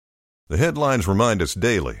The headlines remind us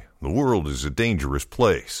daily, the world is a dangerous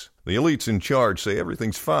place. The elites in charge say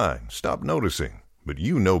everything's fine, stop noticing. But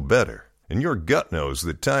you know better. And your gut knows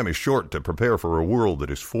that time is short to prepare for a world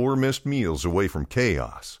that is 4 missed meals away from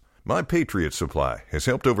chaos. My Patriot Supply has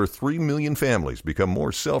helped over 3 million families become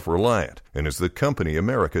more self-reliant and is the company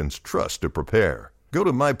Americans trust to prepare. Go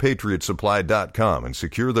to MyPatriotSupply.com and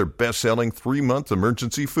secure their best-selling 3-month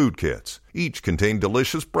emergency food kits. Each contain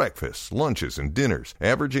delicious breakfasts, lunches, and dinners,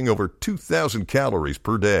 averaging over 2,000 calories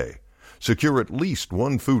per day. Secure at least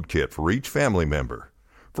 1 food kit for each family member.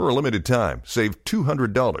 For a limited time, save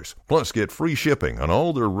 $200, plus get free shipping on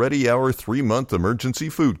all their Ready Hour 3-month emergency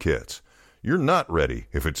food kits. You're not ready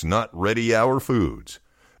if it's not Ready Hour Foods.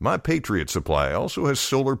 My Patriot Supply also has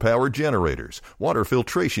solar-powered generators, water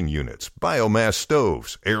filtration units, biomass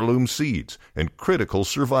stoves, heirloom seeds, and critical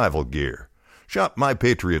survival gear. Shop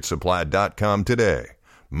MyPatriotSupply.com today.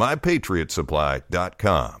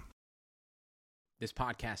 MyPatriotSupply.com. This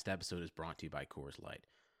podcast episode is brought to you by Coors Light.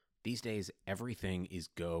 These days, everything is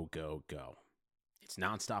go, go, go. It's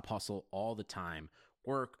nonstop hustle all the time.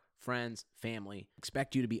 Work, friends, family,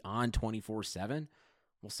 expect you to be on 24/7.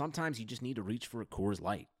 Well, sometimes you just need to reach for a Coors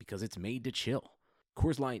Light because it's made to chill.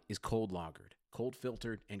 Coors Light is cold lagered, cold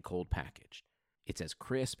filtered, and cold packaged. It's as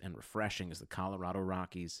crisp and refreshing as the Colorado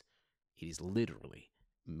Rockies. It is literally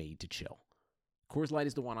made to chill. Coors Light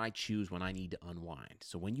is the one I choose when I need to unwind.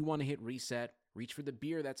 So when you want to hit reset, reach for the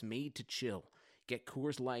beer that's made to chill. Get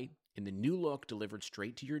Coors Light in the new look delivered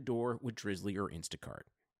straight to your door with Drizzly or Instacart.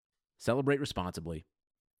 Celebrate responsibly.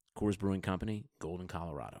 Coors Brewing Company, Golden,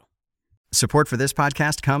 Colorado. Support for this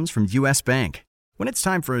podcast comes from U.S. Bank. When it's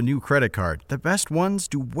time for a new credit card, the best ones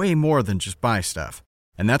do way more than just buy stuff.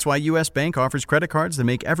 And that's why U.S. Bank offers credit cards that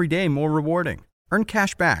make every day more rewarding. Earn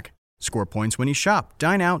cash back, score points when you shop,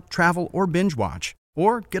 dine out, travel, or binge watch,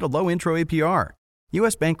 or get a low intro APR.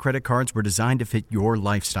 U.S. Bank credit cards were designed to fit your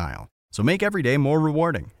lifestyle. So make every day more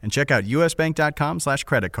rewarding and check out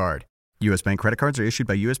usbank.com/credit card. U.S. Bank credit cards are issued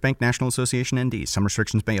by U.S. Bank National Association ND. Some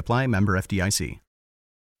restrictions may apply. Member FDIC.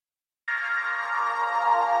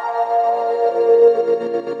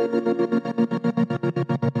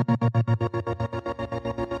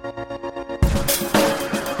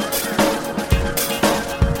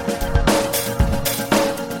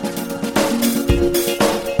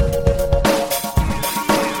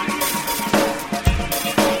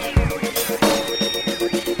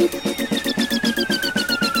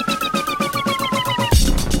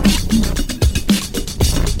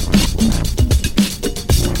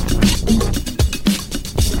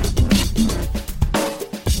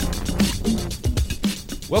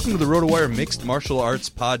 Welcome to the RotoWire Mixed Martial Arts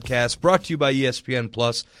Podcast, brought to you by ESPN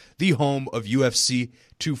Plus, the home of UFC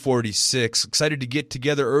 246. Excited to get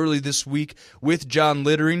together early this week with John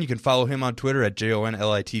Litterin. You can follow him on Twitter at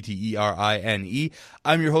JONLITTERINE.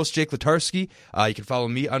 I'm your host, Jake Latarski. You can follow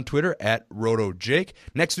me on Twitter at RotoJake.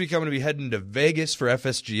 Next week, I'm going to be heading to Vegas for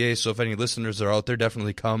FSGA, so if any listeners are out there,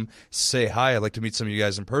 definitely come say hi. I'd like to meet some of you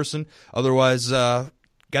guys in person. Otherwise, got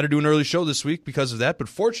to do an early show this week because of that, but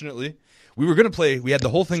fortunately, we had the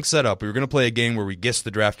whole thing set up. We were going to play a game where we guessed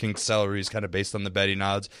the DraftKings salaries kind of based on the betting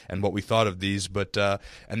odds and what we thought of these, but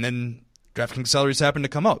and then DraftKings salaries happened to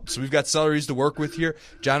come out. So we've got salaries to work with here.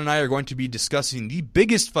 John and I are going to be discussing the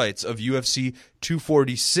biggest fights of UFC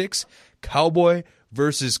 246, Cowboy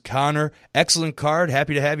versus Conor. Excellent card.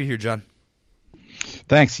 Happy to have you here, John.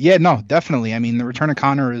 Thanks. Yeah, no, definitely. I mean, the return of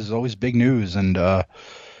Conor is always big news, and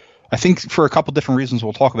I think for a couple different reasons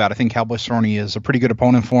we'll talk about. I think Cowboy Cerrone is a pretty good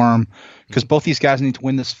opponent for him because both these guys need to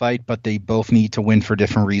win this fight, but they both need to win for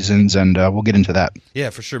different reasons, and we'll get into that.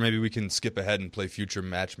 Yeah, for sure. Maybe we can skip ahead and play future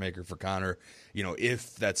matchmaker for Conor,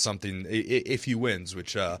 if that's something, if he wins,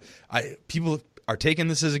 which people are taking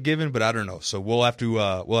this as a given, but I don't know. So we'll have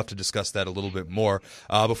to discuss that a little bit more.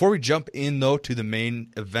 Before we jump in, though, to the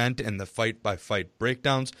main event and the fight-by-fight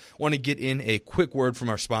breakdowns, I want to get in a quick word from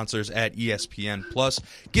our sponsors at ESPN+.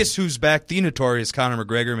 Guess who's back? The notorious Conor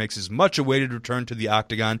McGregor makes his much-awaited return to the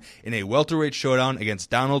octagon in a welterweight showdown against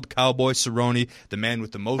Donald Cowboy Cerrone, the man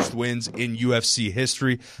with the most wins in UFC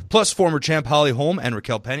history. Plus, former champ Holly Holm and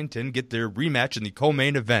Raquel Pennington get their rematch in the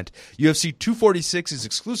co-main event. UFC 246 is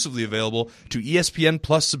exclusively available to ESPN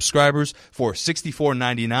Plus subscribers for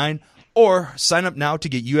 $64.99, or sign up now to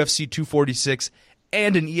get UFC 246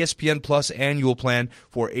 and an ESPN Plus annual plan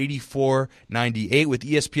for $84.98. With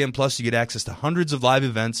ESPN Plus, you get access to hundreds of live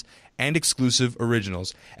events and exclusive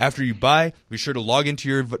originals. After you buy, be sure to log into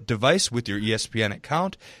your device with your ESPN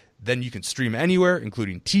account. Then you can stream anywhere,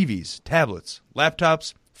 including TVs, tablets,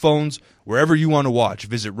 laptops, phones, wherever you want to watch.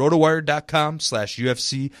 Visit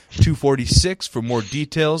rotowire.com/UFC246 for more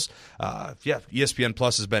details. ESPN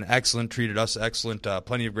Plus has been excellent, treated us excellent.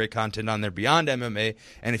 Plenty of great content on there beyond MMA.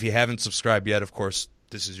 And if you haven't subscribed yet, of course,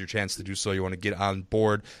 this is your chance to do so. You want to get on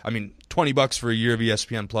board. I mean, $20 for a year of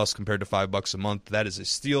ESPN Plus compared to $5 a month. That is a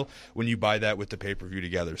steal when you buy that with the pay-per-view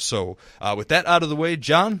together. So with that out of the way,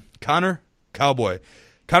 John, Conor, Cowboy.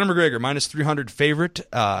 Conor McGregor, minus 300 favorite,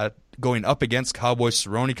 going up against Cowboy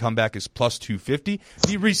Cerrone. Comeback is plus 250.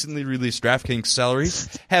 The recently released DraftKings salaries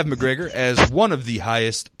have McGregor as one of the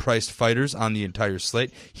highest priced fighters on the entire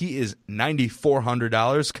slate. He is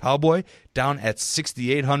 $9,400. Cowboy down at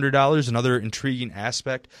 $6,800. Another intriguing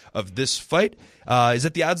aspect of this fight is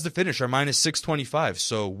that the odds to finish are minus 625.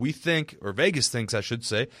 So we think, or Vegas thinks, I should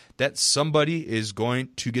say, that somebody is going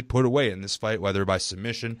to get put away in this fight, whether by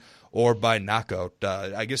submission or by knockout.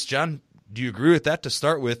 I guess, John, do you agree with that to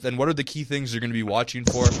start with? And what are the key things you're going to be watching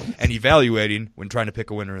for and evaluating when trying to pick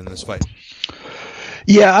a winner in this fight?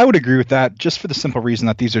 Yeah, I would agree with that, just for the simple reason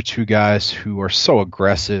that these are two guys who are so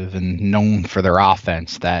aggressive and known for their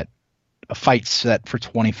offense that a fight set for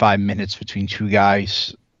 25 minutes between two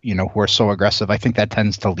guys, you know, who are so aggressive, I think that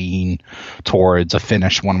tends to lean towards a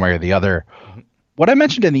finish one way or the other. Mm-hmm. What I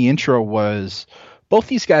mentioned in the intro was both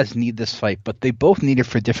these guys need this fight, but they both need it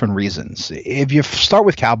for different reasons. If you start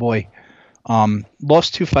with Cowboy,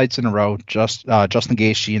 lost 2 fights in a row, Justin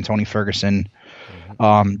Gaethje and Tony Ferguson.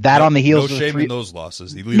 On the heels no of shame in those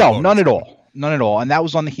losses. None at all. And that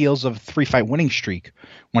was on the heels of a 3-fight winning streak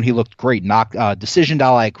when he looked great. Decision to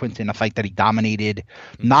Al Quinton, a fight that he dominated,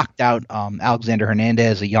 knocked out Alexander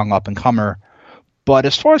Hernandez, a young up-and-comer. But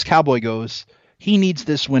as far as Cowboy goes, he needs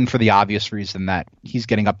this win for the obvious reason that he's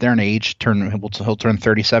getting up there in age. He'll turn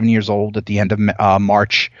 37 years old at the end of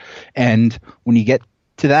March. And when you get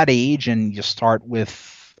to that age and you start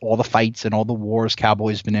with all the fights and all the wars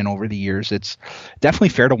Cowboy's been in over the years, it's definitely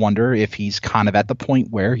fair to wonder if he's kind of at the point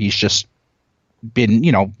where he's just been,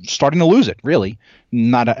 starting to lose it, really.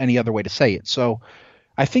 Not any other way to say it. So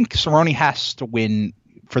I think Cerrone has to win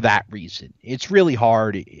for that reason. It's really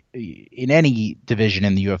hard in any division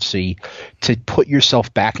in the UFC to put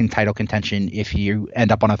yourself back in title contention if you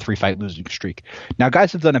end up on a 3-fight losing streak. Now,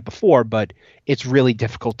 guys have done it before, but it's really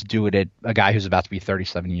difficult to do it at a guy who's about to be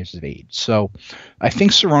 37 years of age. So I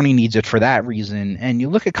think Cerrone needs it for that reason. And you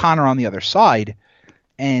look at Conor on the other side,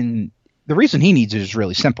 and the reason he needs it is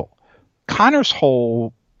really simple. Conor's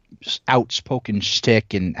whole outspoken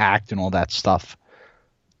shtick and act and all that stuff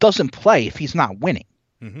doesn't play if he's not winning.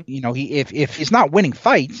 Mm-hmm. If he's not winning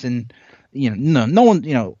fights, and no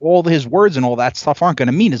one, all his words and all that stuff aren't going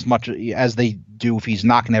to mean as much as they do if he's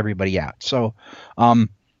knocking everybody out. So,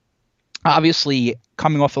 obviously,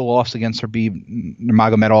 coming off a loss against Khabib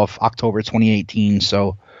Nurmagomedov October 2018,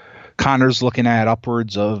 so Conor's looking at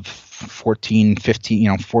upwards of 14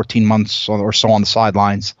 months or so on the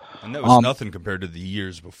sidelines. And that was nothing compared to the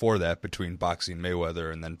years before that between boxing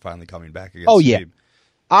Mayweather and then finally coming back against Khabib. Yeah.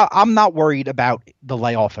 I'm not worried about the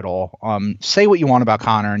layoff at all. Say what you want about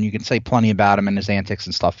Conor, and you can say plenty about him and his antics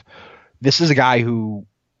and stuff. This is a guy who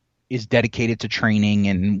is dedicated to training,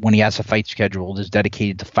 and when he has a fight scheduled, is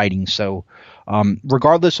dedicated to fighting. So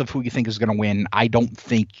regardless of who you think is going to win, I don't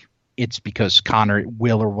think it's because Conor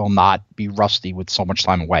will or will not be rusty with so much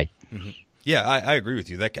time away. Mm-hmm. Yeah, I agree with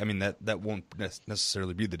you. That won't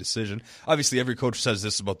necessarily be the decision. Obviously, every coach says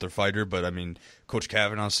this about their fighter, but Coach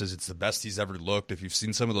Kavanaugh says it's the best he's ever looked. If you've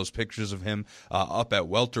seen some of those pictures of him up at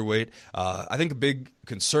welterweight, I think a big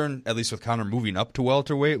concern, at least with Conor moving up to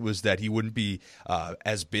welterweight, was that he wouldn't be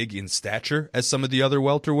as big in stature as some of the other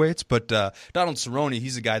welterweights. But Donald Cerrone,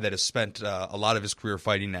 he's a guy that has spent a lot of his career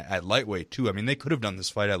fighting at lightweight too. They could have done this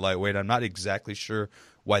fight at lightweight. I'm not exactly sure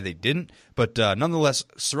why they didn't, but nonetheless,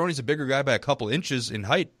 Cerrone's a bigger guy by a couple inches in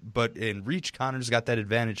height, but in reach, Conor's got that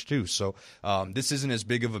advantage too. So this isn't as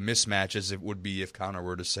big of a mismatch as it would be if Conor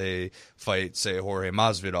were to fight Jorge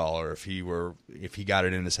Masvidal, or if he got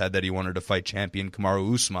it in his head that he wanted to fight champion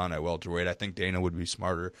Kamaru Usman at welterweight. I think Dana would be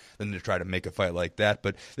smarter than to try to make a fight like that.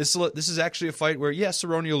 But this is actually a fight where,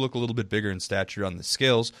 Cerrone will look a little bit bigger in stature on the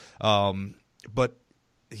scales, but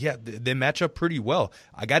yeah, they match up pretty well.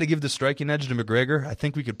 I got to give the striking edge to McGregor. I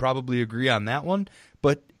think we could probably agree on that one.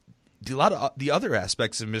 But a lot of the other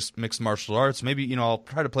aspects of mixed martial arts, maybe, I'll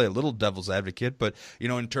try to play a little devil's advocate, but,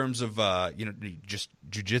 in terms of, just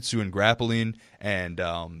jiu-jitsu and grappling, and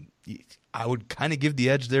I would kind of give the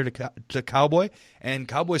edge there to Cowboy. And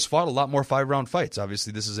Cowboy's fought a lot more 5-round fights.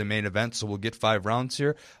 Obviously, this is a main event, so we'll get 5 rounds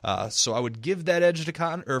here. So I would give that edge to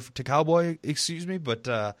Cowboy,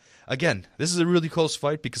 But again, this is a really close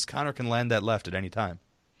fight because Conor can land that left at any time.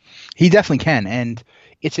 He definitely can, and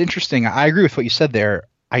it's interesting. I agree with what you said there.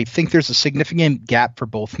 I think there's a significant gap for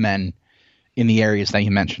both men in the areas that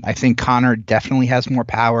you mentioned. I think Conor definitely has more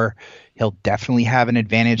power. He'll definitely have an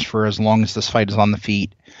advantage for as long as this fight is on the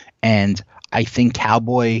feet. And I think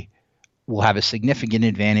Cowboy will have a significant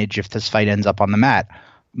advantage if this fight ends up on the mat.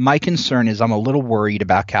 My concern is I'm a little worried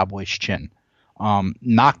about Cowboy's chin.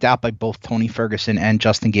 Knocked out by both Tony Ferguson and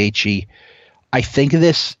Justin Gaethje. I think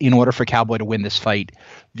this, in order for Cowboy to win this fight,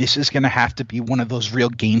 this is going to have to be one of those real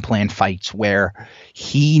game plan fights where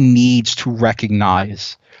he needs to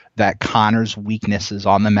recognize that Conor's weakness is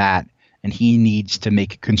on the mat, and he needs to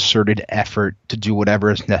make a concerted effort to do whatever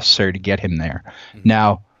is necessary to get him there. Mm-hmm.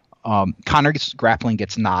 Now, Conor's grappling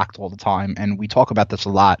gets knocked all the time, and we talk about this a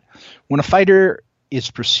lot. When a fighter is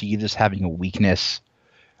perceived as having a weakness,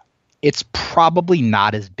 it's probably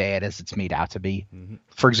not as bad as it's made out to be. Mm-hmm.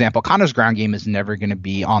 For example, Conor's ground game is never going to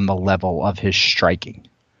be on the level of his striking.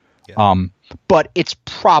 Yeah. But it's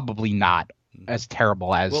probably not as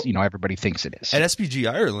terrible as everybody thinks it is. At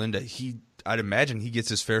SBG Ireland, I'd imagine he gets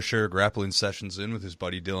his fair share of grappling sessions in with his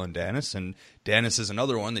buddy Dylan Dennis, and Dennis is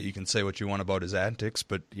another one that you can say what you want about his antics,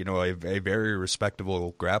 but a very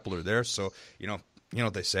respectable grappler there. So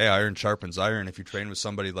what they say, iron sharpens iron. If you train with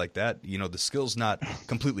somebody like that, the skill's not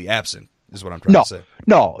completely absent, is what I'm trying to say.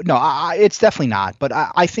 No, it's definitely not. But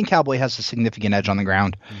I think Cowboy has a significant edge on the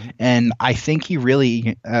ground. Mm-hmm. And I think he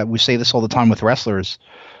really, we say this all the time with wrestlers,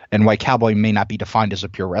 and why Cowboy may not be defined as a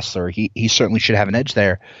pure wrestler. He certainly should have an edge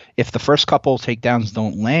there. If the first couple takedowns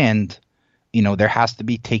don't land, there has to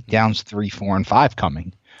be takedowns 3, 4, and 5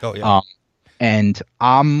 coming. Oh, yeah. And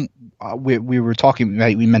we were talking,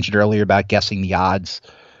 we mentioned earlier about guessing the odds.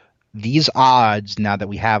 These odds, now that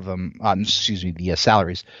we have them, the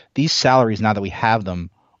salaries. These salaries, now that we have them,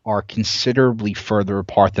 are considerably further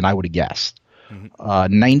apart than I would have guessed.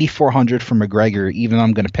 Mm-hmm. 9,400 for McGregor, even though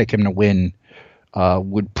I'm going to pick him to win,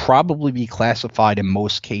 would probably be classified in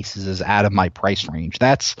most cases as out of my price range.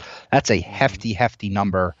 That's a hefty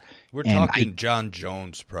number. We're talking John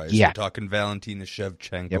Jones price. Yeah. We're talking Valentina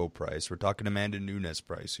Shevchenko price. We're talking Amanda Nunes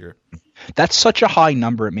price here. That's such a high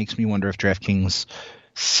number. It makes me wonder if DraftKings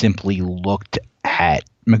simply looked at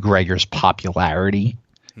McGregor's popularity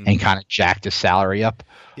and kind of jacked his salary up.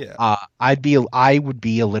 Yeah. I would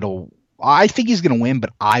be a little. I think he's going to win,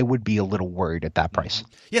 but I would be a little worried at that price.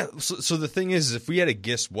 Yeah. So the thing is, if we had to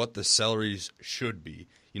guess what the salaries should be,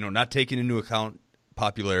 not taking into account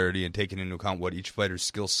popularity and taking into account what each fighter's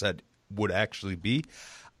skill set would actually be,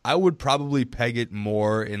 I would probably peg it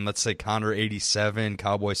more in, let's say, Conor 87,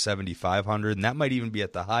 Cowboy 7,500, and that might even be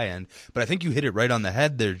at the high end. But I think you hit it right on the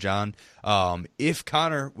head there, John. If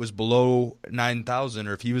Conor was below 9,000,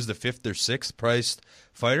 or if he was the 5th or 6th priced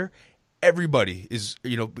fighter, everybody is,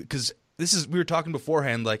 because we were talking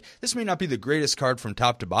beforehand, like, this may not be the greatest card from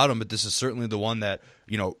top to bottom, but this is certainly the one that,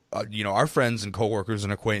 our friends and coworkers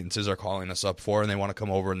and acquaintances are calling us up for, and they want to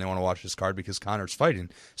come over and they want to watch this card because Conor's fighting.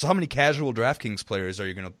 So how many casual DraftKings players are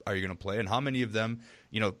you gonna play, and how many of them,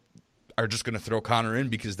 are just going to throw Conor in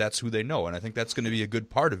because that's who they know, and I think that's going to be a good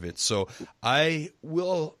part of it. So I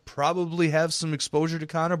will probably have some exposure to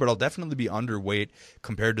Conor, but I'll definitely be underweight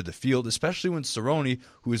compared to the field, especially when Cerrone,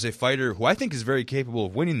 who is a fighter who I think is very capable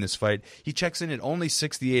of winning this fight, he checks in at only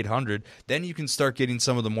 6,800. Then you can start getting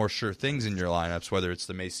some of the more sure things in your lineups, whether it's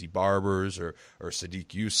the Macy Barbers or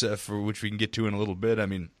Sadiq Youssef, which we can get to in a little bit. I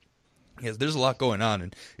mean, yeah, there's a lot going on,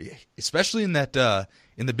 and especially in that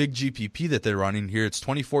in the big GPP that they're running here, it's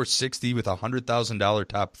 $24.60 with $100,000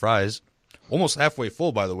 top prize, almost halfway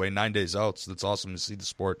full, by the way, 9 days out. So that's awesome to see the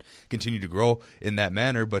sport continue to grow in that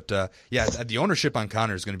manner. But the ownership on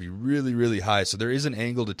Conor is going to be really, really high. So there is an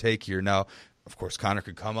angle to take here now. Of course, Conor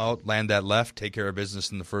could come out, land that left, take care of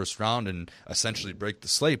business in the first round, and essentially break the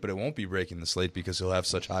slate, but it won't be breaking the slate because he'll have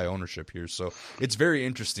such high ownership here. So it's very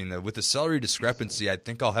interesting. With the salary discrepancy, I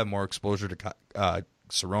think I'll have more exposure to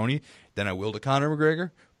Cerrone than I will to Conor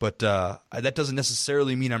McGregor, but that doesn't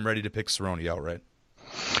necessarily mean I'm ready to pick Cerrone outright.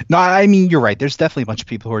 No, I mean, you're right. There's definitely a bunch of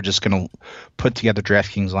people who are just going to put together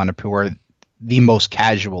DraftKings lineup who are the most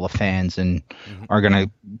casual of fans and are going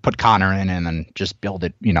to put Conor in and then just build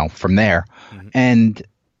it, from there. Mm-hmm. And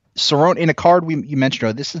Cerrone in a card you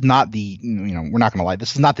mentioned, this is not the, we're not going to lie,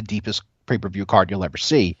 this is not the deepest pay-per-view card you'll ever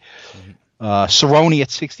see. Mm-hmm. Cerrone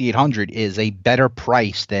at 6,800 is a better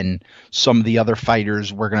price than some of the other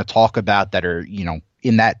fighters we're going to talk about that are,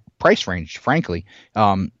 in that price range, frankly.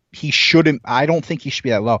 I don't think he should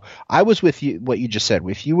be that low. I was with you, what you just said.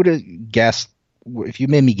 If you would have guessed if you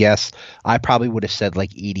made me guess, I probably would have said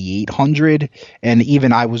like 8,800. And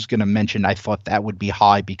even I was going to mention I thought that would be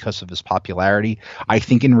high because of his popularity. I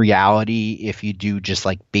think in reality, if you do just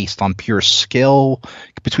like based on pure skill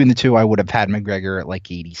between the two, I would have had McGregor at like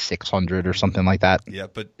 8,600 or something like that. Yeah,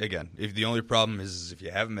 but again, if the only problem is if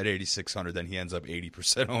you have him at 8,600, then he ends up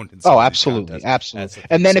 80% owned. Oh, absolutely, absolutely.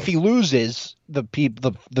 And then if he loses, the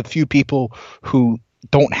few people who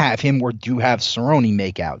don't have him or do have Cerrone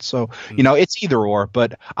make out. So, it's either or.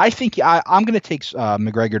 But I think I'm going to take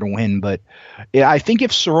McGregor to win. But I think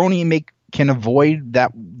if Cerrone can avoid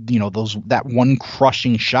that, that one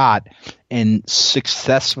crushing shot and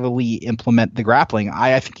successfully implement the grappling,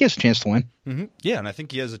 I think he has a chance to win. Mm-hmm. Yeah, and I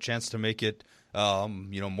think he has a chance to make it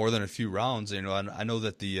more than a few rounds. I know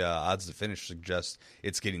that the odds to finish suggest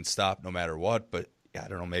it's getting stopped no matter what, but I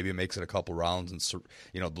don't know, maybe it makes it a couple rounds and,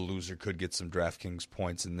 the loser could get some DraftKings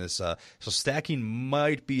points in this. So stacking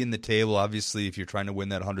might be in the table. Obviously, if you're trying to win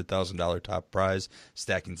that $100,000 top prize,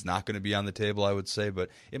 stacking's not going to be on the table, I would say, but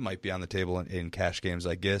it might be on the table in cash games,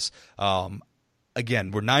 I guess.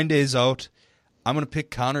 Again, we're 9 days out. I'm going to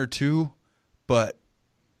pick Conor too, but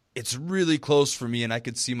it's really close for me, and I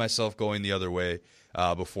could see myself going the other way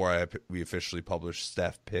before we officially publish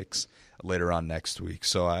staff picks later on next week.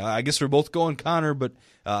 So I guess we're both going Conor, but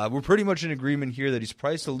we're pretty much in agreement here that he's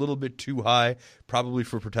priced a little bit too high, probably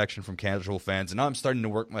for protection from casual fans. And now I'm starting to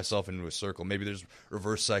work myself into a circle. Maybe there's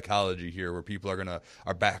reverse psychology here where people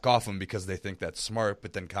are back off him because they think that's smart,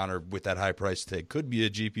 but then Conor with that high price tag could be a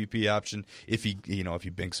GPP option if he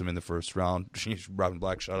binks him in the first round. Robin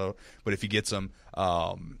Black shout out, but if he gets him.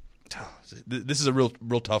 This is a real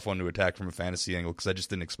tough one to attack from a fantasy angle because I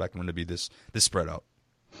just didn't expect him to be this spread out.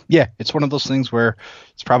 Yeah, it's one of those things where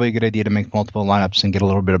it's probably a good idea to make multiple lineups and get a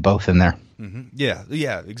little bit of both in there. Mm-hmm.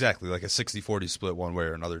 Yeah, exactly. Like a 60-40 split one way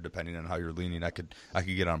or another, depending on how you're leaning. I could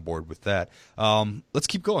get on board with that. Let's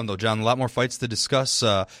keep going, though, John. A lot more fights to discuss.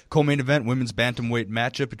 Co-main event, women's bantamweight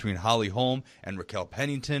matchup between Holly Holm and Raquel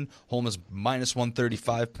Pennington. Holm is minus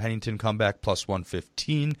 135. Pennington comeback plus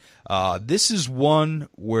 115. This is one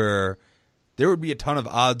where there would be a ton of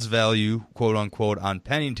odds value, quote unquote, on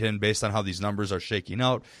Pennington based on how these numbers are shaking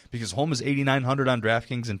out because Holm is 8,900 on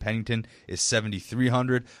DraftKings and Pennington is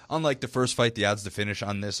 7,300. Unlike the first fight, the odds to finish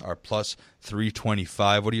on this are plus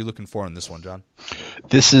 325. What are you looking for in this one, John?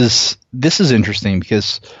 This is interesting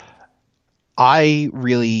because I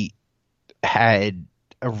really had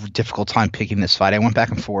a difficult time picking this fight. I went back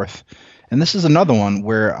and forth, and this is another one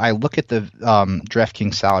where I look at the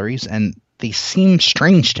DraftKings salaries and they seem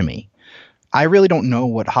strange to me. I really don't know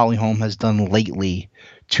what Holly Holm has done lately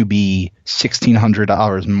to be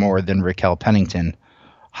 $1,600 more than Raquel Pennington.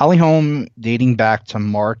 Holly Holm, dating back to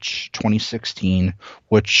March 2016,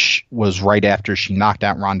 which was right after she knocked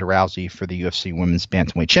out Ronda Rousey for the UFC Women's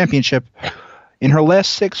Bantamweight Championship. In her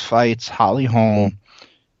last 6 fights, Holly Holm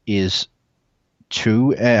is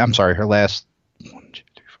her last 1, 2,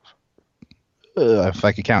 3, 4, if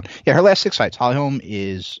I could count. Yeah, her last 6 fights, Holly Holm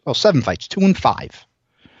is 7 fights, 2-5.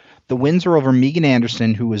 The wins are over Megan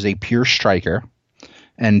Anderson, who is a pure striker,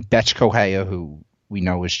 and Betch Kohea, who we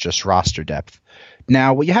know is just roster depth.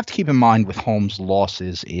 Now, what you have to keep in mind with Holm's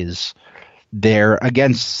losses is they're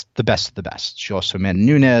against the best of the best. She lost to Amanda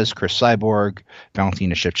Nunes, Chris Cyborg,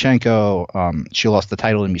 Valentina Shevchenko. She lost the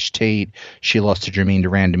title to Miesha Tate. She lost to Germaine de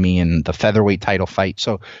Randamie in the featherweight title fight.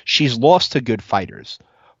 So she's lost to good fighters.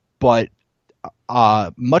 But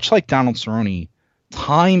much like Donald Cerrone,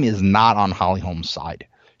 time is not on Holly Holm's side.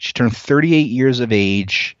 She turned 38 years of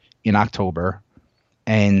age in October,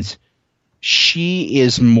 and she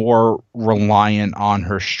is more reliant on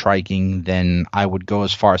her striking than I would go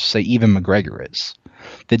as far as to say even McGregor is.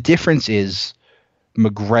 The difference is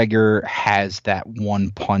McGregor has that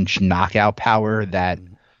one-punch knockout power that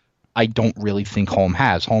I don't really think Holm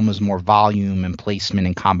has. Holm is more volume and placement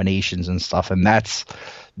and combinations and stuff, and that's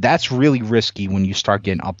really risky when you start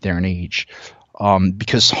getting up there in age.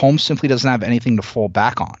 Because Holm simply doesn't have anything to fall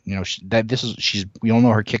back on. We all know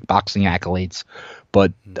her kickboxing accolades,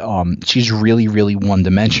 but she's really, really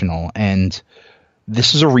one-dimensional. And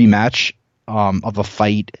this is a rematch of a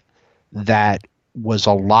fight that was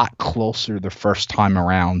a lot closer the first time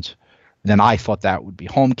around than I thought that would be.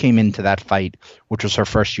 Holm came into that fight, which was her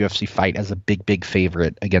first UFC fight, as a big, big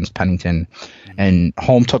favorite against Pennington. And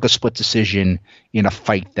Holm took a split decision in a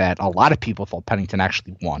fight that a lot of people thought Pennington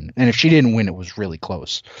actually won. And if she didn't win, it was really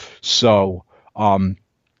close. So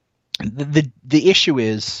the issue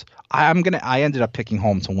is I ended up picking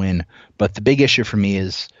Holm to win. But the big issue for me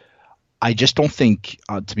is I just don't think,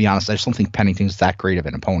 to be honest, I just don't think Pennington's that great of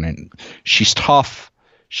an opponent. She's tough.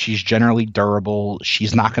 She's generally durable.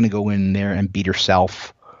 She's not going to go in there and beat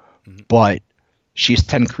herself. Mm-hmm. But She has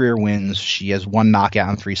 10 career wins. She has 1 knockout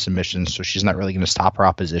and 3 submissions, so she's not really going to stop her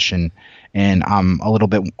opposition. And I'm a little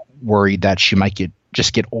bit worried that she might get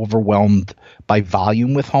overwhelmed by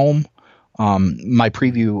volume with Holm. My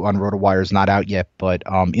preview on RotoWire is not out yet, but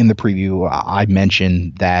in the preview, I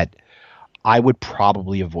mentioned that I would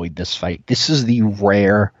probably avoid this fight. This is the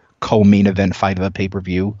rare co-main event fight of a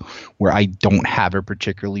pay-per-view where I don't have a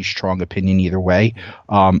particularly strong opinion either way.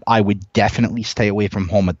 I would definitely stay away from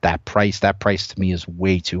Holm at that price. That price to me is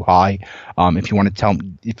way too high. If you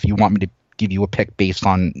want me to give you a pick based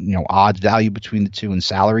on odds value between the two and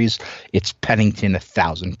salaries, it's Pennington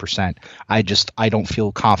 1,000%. I don't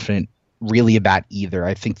feel confident really about either.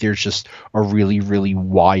 I think there's just a really, really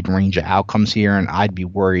wide range of outcomes here, and I'd be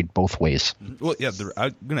worried both ways. Well, yeah,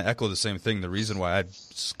 I'm going to echo the same thing. The reason why I'd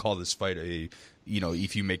call this fight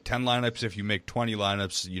if you make 10 lineups, if you make 20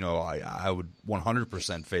 lineups, I would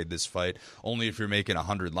 100% fade this fight. Only if you're making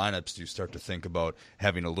 100 lineups do you start to think about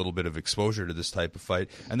having a little bit of exposure to this type of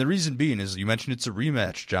fight. And the reason being is, you mentioned it's a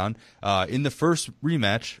rematch, John. In the first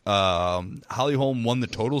rematch, Holly Holm won the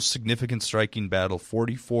total significant striking battle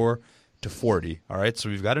 44-40. All right, so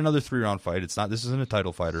we've got another 3-round fight. This isn't a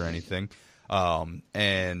title fight or anything.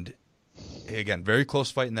 And again, very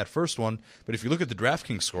close fight in that first one. But if you look at the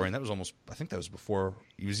DraftKings scoring, that was I think that was before,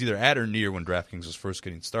 he was either at or near when DraftKings was first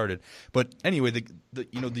getting started. But anyway,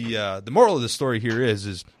 the moral of the story here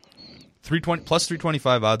is 320 plus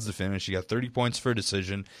 325 odds to finish. You got 30 points for a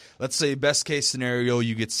decision. Let's say best case scenario,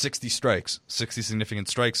 you get 60 significant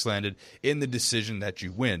strikes landed in the decision that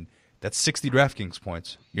you win. That's 60 DraftKings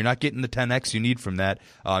points. You're not getting the 10x you need from that.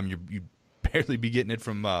 You'd barely be getting it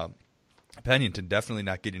from Pennington, definitely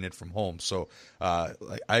not getting it from Holm. So I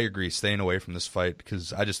agree, staying away from this fight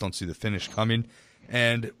because I just don't see the finish coming.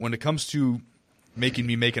 And when it comes to making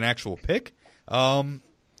me make an actual pick,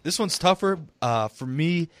 this one's tougher. For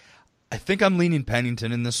me, I think I'm leaning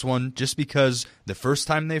Pennington in this one just because the first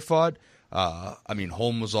time they fought,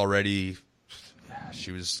 Holm was already...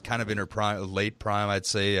 She was kind of in her late prime, I'd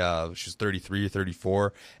say. She was 33 or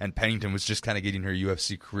 34, and Pennington was just kind of getting her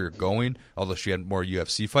UFC career going, although she had more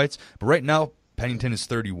UFC fights. But right now, Pennington is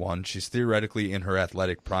 31. She's theoretically in her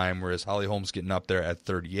athletic prime, whereas Holly Holm's getting up there at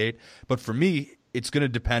 38. But for me, it's going to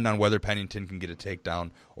depend on whether Pennington can get a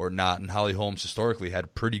takedown or not. And Holly Holmes historically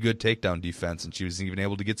had pretty good takedown defense, and she was even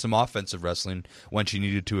able to get some offensive wrestling when she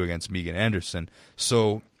needed to against Megan Anderson.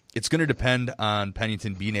 So it's going to depend on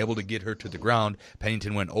Pennington being able to get her to the ground.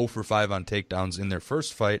 Pennington went 0 for 5 on takedowns in their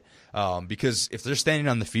first fight because if they're standing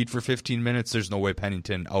on the feet for 15 minutes, there's no way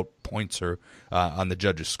Pennington outpoints her on the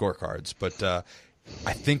judges' scorecards. But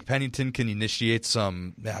I think Pennington can initiate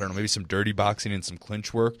some, maybe some dirty boxing and some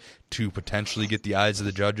clinch work to potentially get the eyes of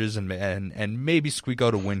the judges and maybe squeak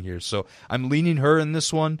out a win here. So I'm leaning her in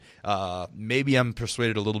this one. Maybe I'm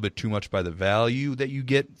persuaded a little bit too much by the value that you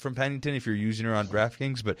get from Pennington if you're using her on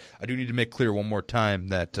DraftKings, but I do need to make clear one more time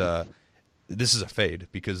that this is a fade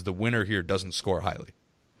because the winner here doesn't score highly.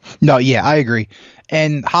 No, yeah, I agree.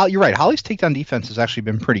 And you're right. Holly's takedown defense has actually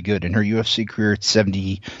been pretty good in her UFC career. It's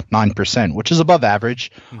 79%, which is above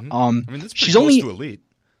average. Mm-hmm. That's she's close only to elite.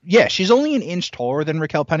 Yeah, she's only an inch taller than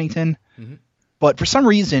Raquel Pennington. Mm-hmm. But for some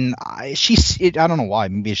reason, I don't know why.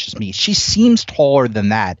 Maybe it's just me. She seems taller than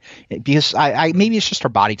that because maybe it's just her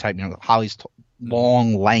body type. Holly's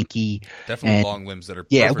long, lanky, definitely long limbs that are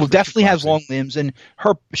definitely has long limbs, and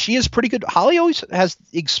she is pretty good. Holly always has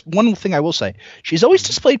one thing I will say: she's always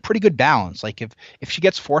displayed pretty good balance. Like if she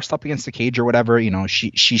gets forced up against the cage or whatever,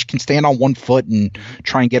 she can stand on one foot and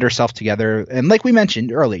try and get herself together. And like we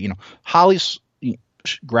mentioned earlier, Holly's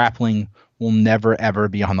grappling will never ever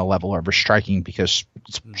be on the level of her striking because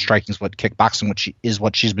striking is what kickboxing,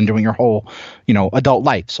 what she's been doing her whole adult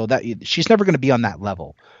life. So that she's never going to be on that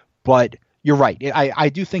level, but. You're right. I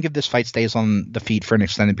do think if this fight stays on the feet for an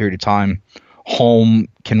extended period of time, Holm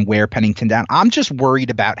can wear Pennington down. I'm just worried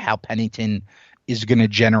about how Pennington is going to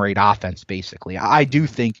generate offense, basically. I do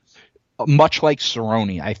think, much like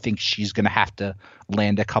Cerrone, I think she's going to have to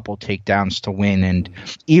land a couple takedowns to win. And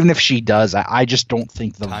even if she does, I just don't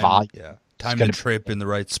think the volume... Yeah. Time to trip in the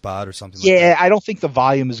right spot or something like that. Yeah, I don't think the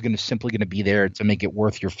volume is simply going to be there to make it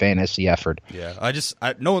worth your fantasy effort. Yeah,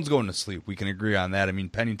 no one's going to sleep. We can agree on that. I mean,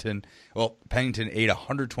 Pennington ate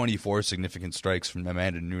 124 significant strikes from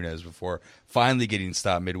Amanda Nunes before finally getting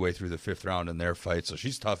stopped midway through the 5th round in their fight. So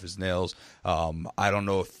she's tough as nails. I don't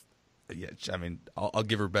know if I'll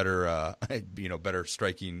give her better, better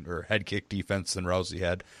striking or head kick defense than Rousey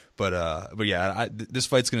had. But yeah, this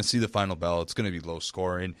fight's going to see the final bell. It's going to be low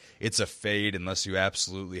scoring. It's a fade unless you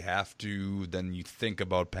absolutely have to. Then you think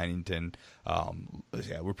about Pennington.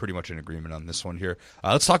 Yeah, we're pretty much in agreement on this one here.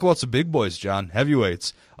 Let's talk about some big boys, John.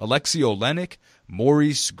 Heavyweights. Alexei Oleinik,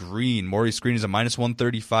 Maurice Green. Maurice Green is a minus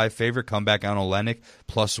 135 favorite. Comeback on Oleinik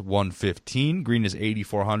plus 115. Green is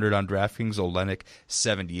 8,400 on DraftKings. Oleinik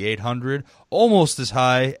 7,800. Almost as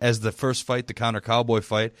high as the first fight, the Conor Cowboy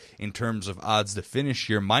fight, in terms of odds to finish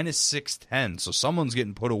here. Minus 610. So someone's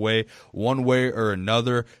getting put away one way or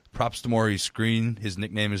another. Props to Maurice Green. His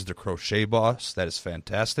nickname is the Crochet Boss. That is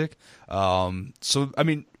fantastic. So, I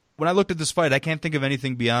mean, when I looked at this fight, I can't think of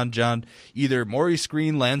anything beyond, John. Either Maurice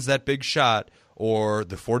Green lands that big shot, or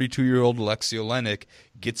the 42-year-old Alexei Oleinik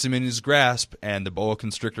gets him in his grasp, and the boa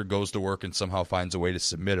constrictor goes to work and somehow finds a way to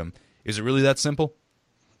submit him. Is it really that simple?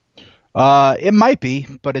 It might be,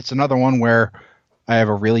 but it's another one where I have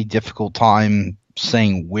a really difficult time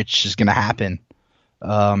saying which is going to happen.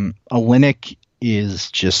 Oleinik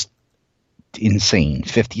is just insane.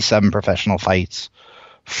 57 professional fights,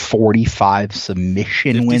 45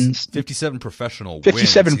 submission wins. 57 professional wins.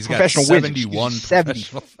 57 He's professional got wins. 71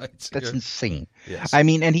 professional fights. That's here. insane. Yes. I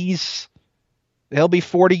mean, and he'll be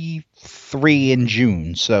 43 in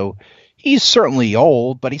June, so he's certainly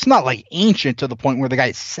old, but he's not like ancient to the point where the guy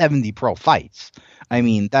has 70 pro fights. I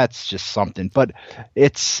mean, that's just something. But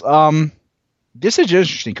it's this is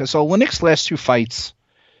interesting because Oleinik's last two fights,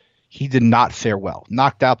 he did not fare well.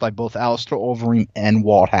 Knocked out by both Alistair Overeem and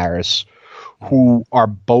Walt Harris, who are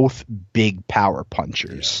both big power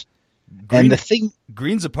punchers. Yeah. And the thing,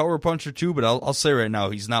 Green's a power puncher too, but I'll say right now,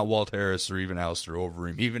 he's not Walt Harris or even Alistair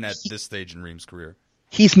Overeem, even at this stage in Reem's career.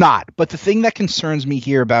 He's not. But the thing that concerns me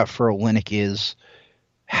here about for Oleinik is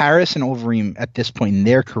Harris and Overeem at this point in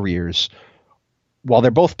their careers, while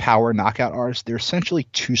they're both power knockout artists, they're essentially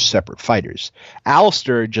two separate fighters.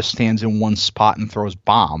 Alistair just stands in one spot and throws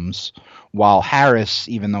bombs, while Harris,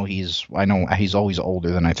 even though I know he's always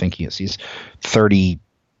older than I think he is. He's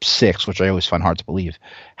 36, which I always find hard to believe.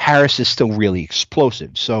 Harris is still really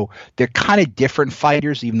explosive. So they're kind of different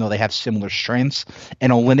fighters, even though they have similar strengths.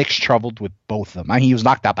 And Oleinik's troubled with both of them. I mean, he was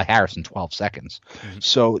knocked out by Harris in 12 seconds. Mm-hmm.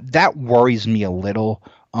 So that worries me a little.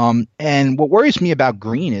 And what worries me about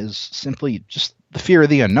Green is simply just the fear of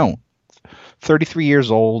the unknown. 33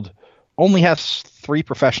 years old, only has 3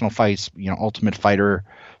 professional fights. Ultimate Fighter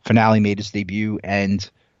finale made his debut, and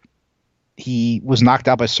he was knocked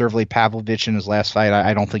out by Sergey Pavlovich in his last fight.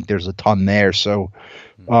 I don't think there's a ton there. So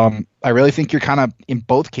I really think you're kind of, in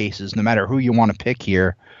both cases, no matter who you want to pick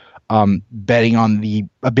here, betting on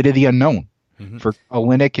a bit of the unknown. Mm-hmm. For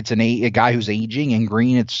Oleinik, it's a guy who's aging, and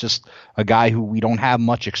Green, it's just a guy who we don't have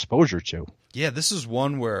much exposure to. Yeah, this is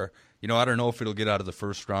one where, I don't know if it'll get out of the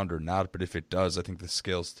first round or not, but if it does, I think the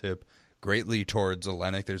scales tip greatly towards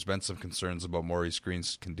Oleinik. There's been some concerns about Maurice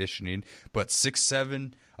Green's conditioning, but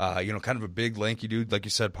 6'7", kind of a big, lanky dude, like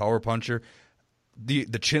you said, power puncher. The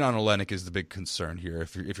chin on Oleinik is the big concern here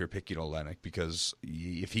if you're picking Oleinik, because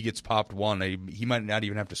if he gets popped one, he might not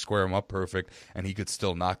even have to square him up perfect, and he could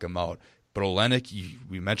still knock him out. But Oleinik,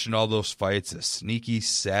 we mentioned all those fights, a sneaky,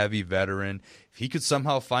 savvy veteran. If he could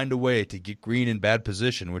somehow find a way to get Green in bad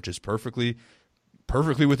position, which is perfectly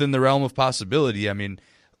within the realm of possibility. I mean,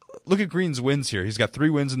 look at Green's wins here. He's got 3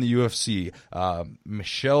 wins in the UFC.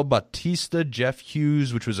 Michel Batista, Jeff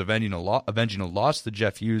Hughes, which was avenging a loss to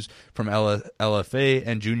Jeff Hughes from LFA,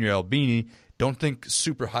 and Junior Albini. Don't think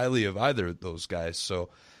super highly of either of those guys. So,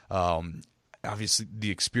 obviously,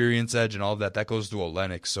 the experience edge and all of that goes to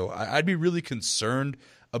Oleinik. So I'd be really concerned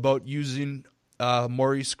about using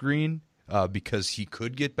Maurice Green because he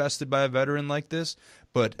could get bested by a veteran like this.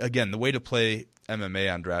 But again, the way to play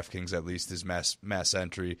MMA on DraftKings, at least, is mass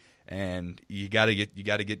entry, and you got to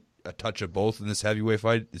get a touch of both in this heavyweight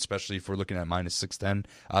fight, especially if we're looking at minus 610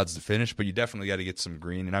 odds to finish. But you definitely got to get some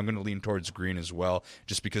Green, and I'm going to lean towards Green as well,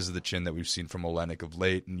 just because of the chin that we've seen from Oleinik of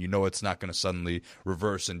late, and it's not going to suddenly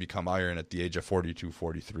reverse and become iron at the age of 42,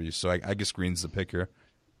 43. So I guess Green's the pick here.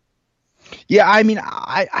 Yeah, I mean,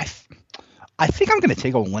 I think I'm going to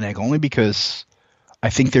take Oleinik only because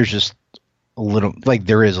I think there's just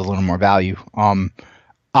there is a little more value. I'm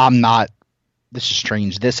not. This is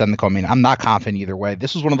strange. I'm not confident either way.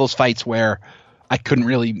 This was one of those fights where I couldn't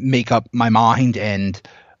really make up my mind, and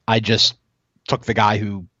I just took the guy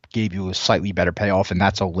who gave you a slightly better payoff, and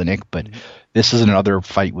that's Oleinik. But this is another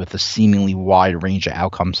fight with a seemingly wide range of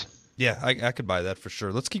outcomes. Yeah, I could buy that for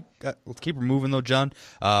sure. Let's keep her moving though, John.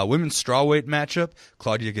 Women's strawweight matchup: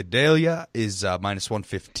 Claudia Gadelha is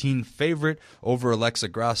 -115 favorite over Alexa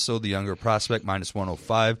Grasso, the younger prospect,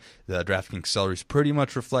 -105. The DraftKings salaries pretty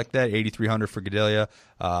much reflect that. 8,300 for Gadelha,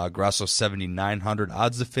 Grasso 7,900.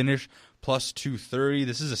 Odds to finish +230.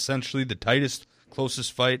 This is essentially the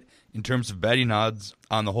closest fight in terms of betting odds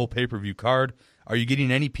on the whole pay-per-view card. Are you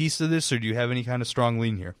getting any piece of this, or do you have any kind of strong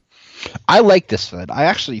lean here? I like this fight. I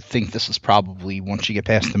actually think this is probably, once you get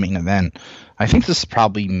past the main event, I think this is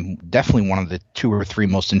probably definitely one of the 2 or 3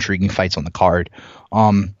 most intriguing fights on the card.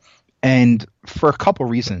 And for a couple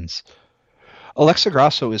reasons. Alexa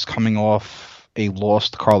Grasso is coming off a loss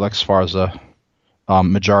to Carla Esparza,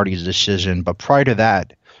 majority decision, but prior to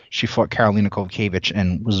that, she fought Karolina Kowalkiewicz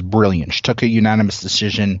and was brilliant. She took a unanimous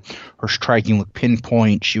decision. Her striking looked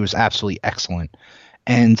pinpoint. She was absolutely excellent.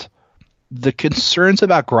 And the concerns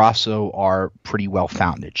about Grasso are pretty well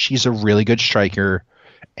founded. She's a really good striker,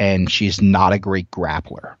 and she's not a great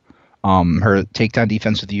grappler. Her takedown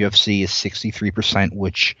defense with the UFC is 63%,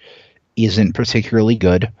 which isn't particularly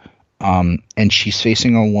good. And she's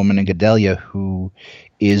facing a woman in Gadelha who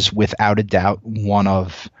is without a doubt one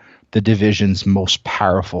of the division's most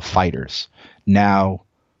powerful fighters. Now,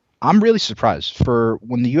 I'm really surprised. For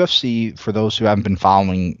when the UFC, for those who haven't been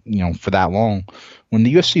following, for that long, when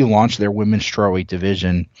the UFC launched their women's strawweight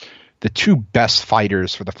division, the 2 best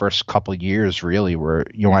fighters for the first couple of years really were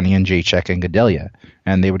Joanna Jędrzejczyk and Gadelha,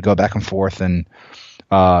 and they would go back and forth. And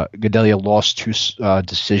Gadelha lost 2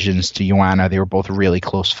 decisions to Joanna. They were both really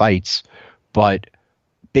close fights, but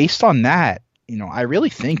based on that, I really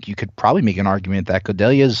think you could probably make an argument that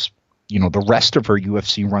Gadelha's, the rest of her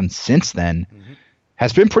UFC run since then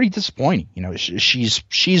has been pretty disappointing.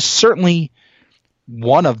 She's certainly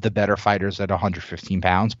one of the better fighters at 115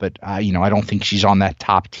 pounds, but I don't think she's on that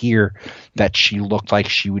top tier that she looked like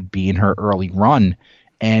she would be in her early run.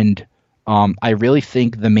 And I really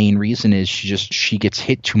think the main reason is she gets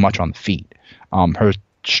hit too much on the feet. Her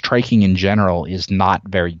striking in general is not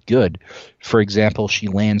very good. For example, she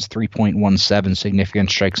lands 3.17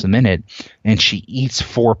 significant strikes a minute, and she eats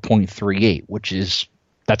 4.38,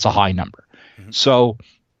 that's a high number. So,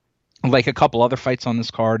 like a couple other fights on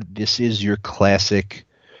this card, this is your classic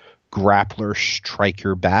grappler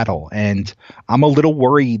striker battle, and I'm a little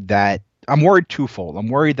worried I'm worried twofold. I'm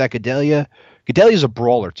worried that Gadelha is a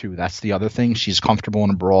brawler too. That's the other thing. She's comfortable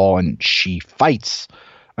in a brawl, and she fights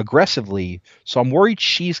aggressively, so I'm worried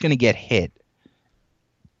she's going to get hit.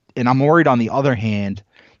 And I'm worried, on the other hand,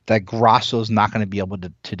 that Grasso's not going to be able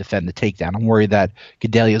to defend the takedown. I'm worried that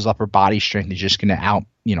Gadelha's upper body strength is just going to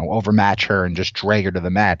overmatch her and just drag her to the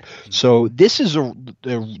mat. So this is a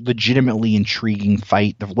legitimately intriguing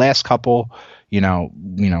fight. The last couple,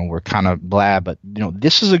 were kind of blah, but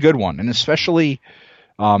this is a good one, and especially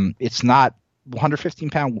it's not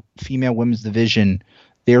 115-pound female women's division.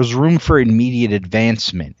 There's room for immediate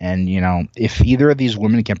advancement. And, if either of these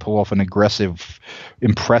women can pull off an aggressive,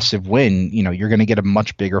 impressive win, you're going to get a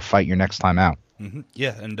much bigger fight your next time out. Mm-hmm.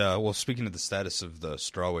 Yeah, and, speaking of the status of the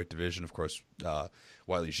strawweight division, of course,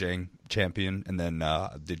 Weili Zhang, champion, and then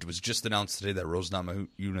it was just announced today that Rose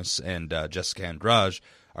Namajunas and Jessica Andrade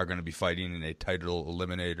are going to be fighting in a title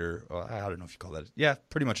eliminator. I don't know if you call that. Yeah,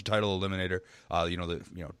 pretty much a title eliminator.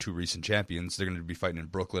 The 2 recent champions. They're going to be fighting in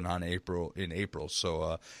Brooklyn in April.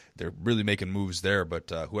 So they're really making moves there.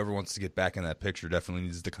 But whoever wants to get back in that picture definitely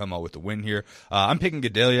needs to come out with a win here. I'm picking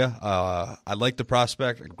Gadelha. I like the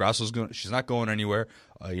prospect. Grasso's she's not going anywhere.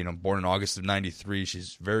 Born in August of '93.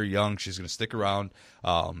 She's very young. She's going to stick around.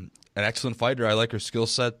 An excellent fighter. I like her skill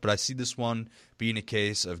set, but I see this one being a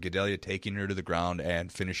case of Gadelha taking her to the ground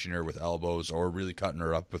and finishing her with elbows, or really cutting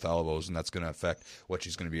her up with elbows, and that's going to affect what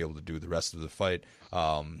she's going to be able to do the rest of the fight.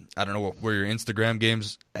 I don't know where your Instagram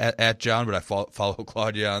game's at, John, but I follow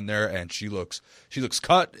Claudia on there, and she looks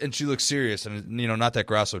cut and she looks serious, and not that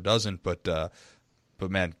Grasso doesn't, but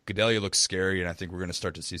man, Gadelha looks scary, and I think we're going to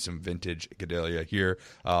start to see some vintage Gadelha here.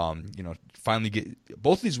 Finally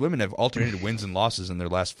both of these women have alternated wins and losses in their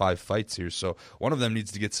last 5 fights here, so one of them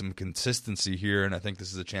needs to get some consistency here, and I think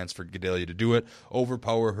this is a chance for Gadelha to do it,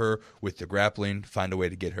 overpower her with the grappling, find a way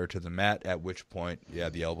to get her to the mat, at which point,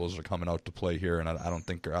 the elbows are coming out to play here, and I don't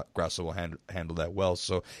think Grasso will handle that well.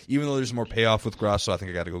 So even though there's more payoff with Grasso, I think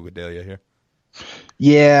I got to go Gadelha here.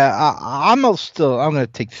 Yeah, I'm going to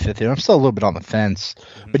take the 5th here. I'm still a little bit on the fence.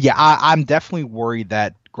 Mm-hmm. But I'm definitely worried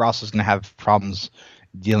that Grasso's going to have problems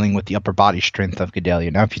dealing with the upper body strength of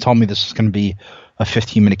Gadelha. Now, if you told me this is going to be a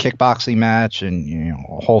 15-minute kickboxing match and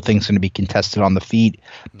the whole thing's going to be contested on the feet,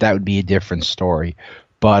 that would be a different story.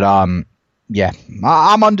 But I'm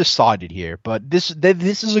undecided here. But this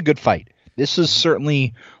is a good fight. This is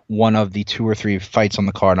certainly one of the 2 or 3 fights on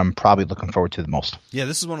the card I'm probably looking forward to the most. Yeah,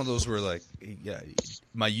 this is one of those where, like, yeah,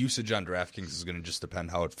 my usage on DraftKings is going to just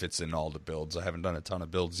depend how it fits in all the builds. I haven't done a ton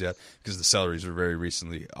of builds yet because the salaries are very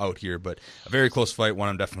recently out here, but a very close fight, one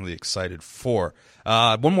I'm definitely excited for.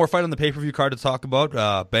 One more fight on the pay-per-view card to talk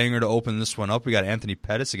about. Banger to open this one up. We got Anthony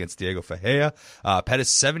Pettis against Diego Ferreira. Pettis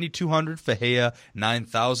 7,200, Ferreira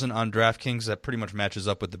 9,000 on DraftKings. That pretty much matches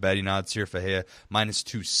up with the betting odds here. Ferreira minus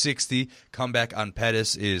 260. Comeback on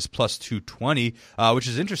Pettis is plus 220, which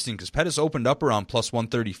is interesting because Pettis opened up around plus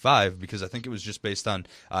 135 because I think it was just based on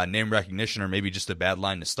name recognition or maybe just a bad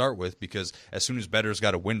line to start with, because as soon as bettors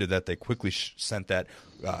got a wind of that, they quickly sent that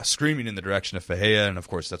screaming in the direction of Ferreira, and of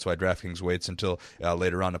course that's why DraftKings waits until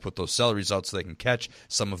later on to put those salaries out so they can catch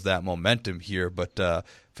some of that momentum here. But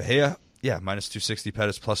Ferreira, yeah, minus 260,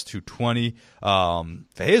 Pettis plus 220.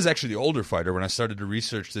 Ferreira is actually the older fighter. When I started to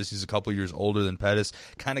research this, he's a couple years older than Pettis.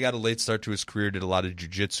 Kind of got a late start to his career, did a lot of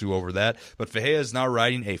jiu-jitsu over that. But Ferreira is now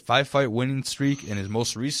riding a 5-fight winning streak, and his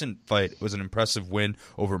most recent fight was an impressive win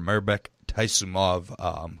over Mairbek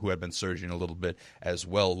Taisumov, who had been surging a little bit as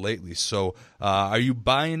well lately. So are you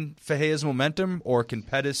buying Ferreira's momentum, or can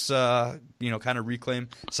Pettis kind of reclaim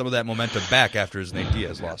some of that momentum back after his Nate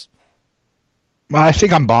Diaz loss? I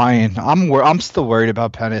think I'm buying. I'm still worried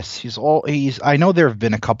about Pettis. I know there have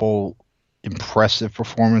been a couple impressive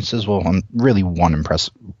performances. Well, really one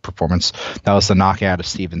impressive performance. That was the knockout of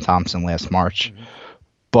Stephen Thompson last March. Mm-hmm.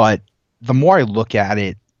 But the more I look at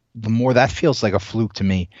it, the more that feels like a fluke to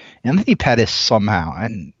me. Anthony Pettis somehow,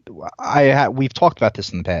 and we've talked about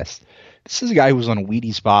this in the past, this is a guy who was on a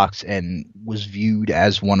Wheaties box and was viewed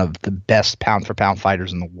as one of the best pound-for-pound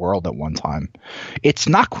fighters in the world at one time. It's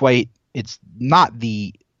not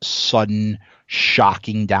the sudden,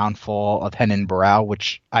 shocking downfall of Renan Barão,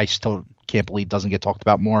 which I still can't believe doesn't get talked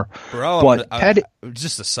about more. Barão, but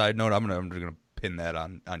just a side note, I'm gonna pin that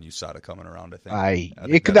on USADA coming around. I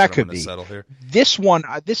think that could be. This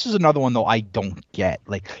is another one though I don't get.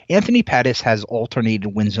 Like, Anthony Pettis has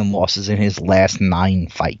alternated wins and losses in his last 9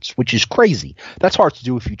 fights, which is crazy. That's hard to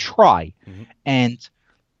do if you try. Mm-hmm. And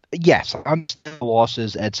yes, I'm still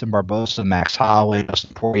losses. Edson Barbosa, Max Holloway,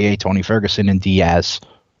 Dustin Poirier, Tony Ferguson, and Diaz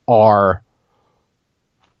are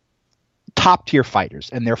top tier fighters,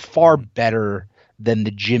 and they're far better than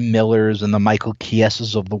the Jim Millers and the Michael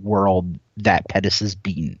Chiesas of the world that Pettis has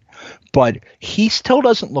beaten. But he still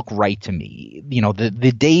doesn't look right to me.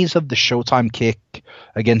 The days of the Showtime kick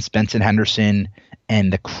against Benson Henderson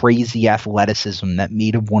and the crazy athleticism that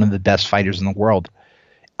made him one of the best fighters in the world,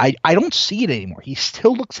 I don't see it anymore. He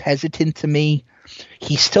still looks hesitant to me.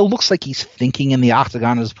 He still looks like he's thinking in the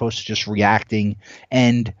octagon as opposed to just reacting.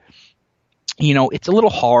 And, it's a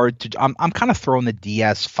little hard to – I'm kind of throwing the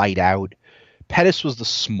Diaz fight out. Pettis was the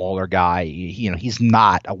smaller guy. He's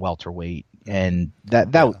not a welterweight, and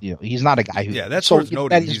he's not a guy who. Yeah, that's worth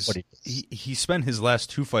noting. He spent his last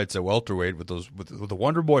 2 fights at welterweight with the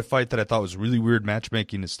Wonder Boy fight that I thought was really weird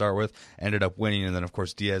matchmaking to start with. Ended up winning, and then of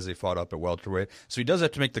course Diaz they fought up at welterweight. So he does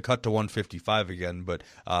have to make the cut to 155 again, but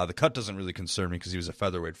the cut doesn't really concern me because he was a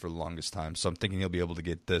featherweight for the longest time. So I'm thinking he'll be able to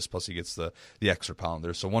get this. Plus he gets the extra pound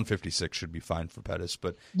there, so 156 should be fine for Pettis.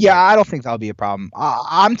 But yeah, I don't think that'll be a problem.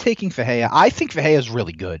 I'm taking Ferreira. I think Ferreira is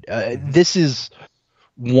really good. This is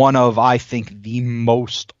one of, I think, the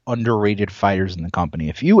most underrated fighters in the company.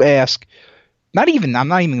 If you ask, I'm not even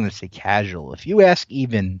going to say casual, if you ask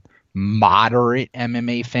even moderate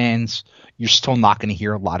MMA fans, you're still not going to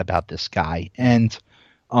hear a lot about this guy. And,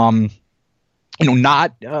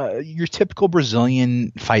 not your typical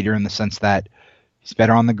Brazilian fighter in the sense that he's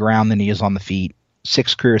better on the ground than he is on the feet.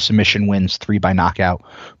 6 career submission wins, 3 by knockout.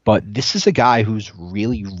 But this is a guy who's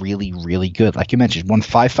really, really, really good. Like you mentioned, won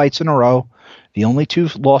 5 fights in a row. The only 2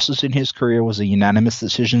 losses in his career was a unanimous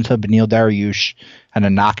decision to Beneil Dariush and a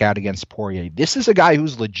knockout against Poirier. This is a guy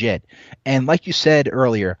who's legit. And like you said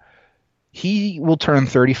earlier, he will turn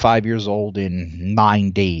 35 years old in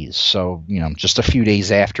 9 days. So, just a few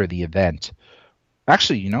days after the event.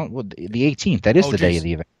 Actually, the 18th, that is the day of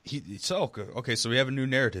the event. Okay, so we have a new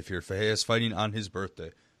narrative here. Ferreira's fighting on his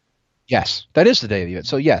birthday. Yes, that is the day of the event.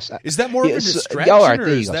 So, yes. Is that more of a distraction, or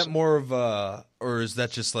is that more of or is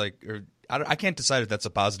that just like, I can't decide if that's a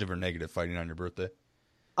positive or negative, fighting on your birthday.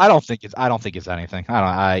 I don't think it's anything.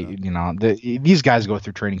 These guys go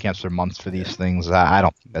through training camps for months for these things. I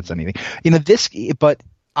don't think that's anything. But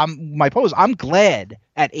I'm glad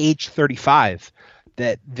at age 35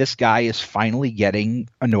 that this guy is finally getting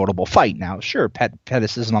a notable fight. Now, sure,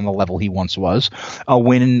 Pettis isn't on the level he once was. A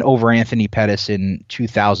win over Anthony Pettis in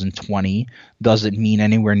 2020 doesn't mean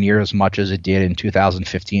anywhere near as much as it did in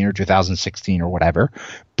 2015 or 2016 or whatever.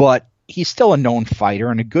 But he's still a known fighter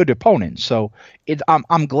and a good opponent. So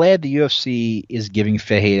I'm glad the UFC is giving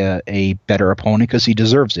Ferreira a better opponent because he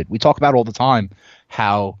deserves it. We talk about all the time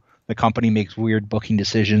how the company makes weird booking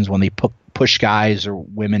decisions when they push guys or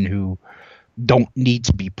women who don't need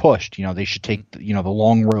to be pushed. They should take the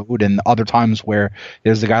long road, and other times where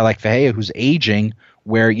there's a guy like Ferreira who's aging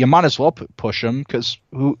where you might as well push him because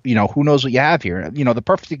who knows what you have here. The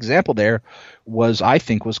perfect example there was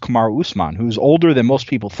Kamaru Usman, who's older than most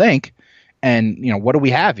people think. And, what do we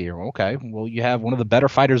have here? Okay, well, you have one of the better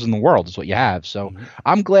fighters in the world is what you have. So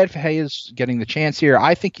I'm glad Ferreira's getting the chance here.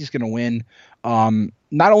 I think he's going to win.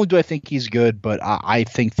 Not only do I think he's good, but I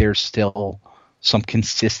think there's still some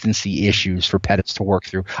consistency issues for Pettis to work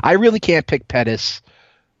through. I really can't pick Pettis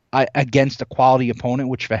against a quality opponent,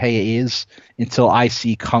 which Ferreira is, until I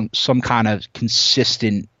see some kind of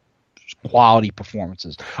consistent quality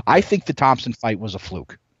performances. I think the Thompson fight was a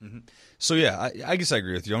fluke. Mm-hmm. So yeah, I guess I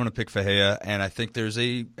agree with you. I'm going to pick Ferreira, and I think there's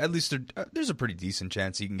a pretty decent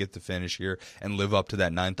chance he can get the finish here and live up to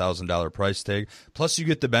that $9,000 price tag. Plus, you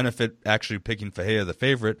get the benefit actually picking Ferreira the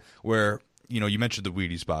favorite, where you mentioned the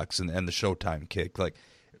Wheaties box and the Showtime kick. Like,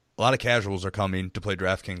 a lot of casuals are coming to play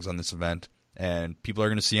DraftKings on this event, and people are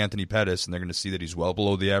going to see Anthony Pettis, and they're going to see that he's well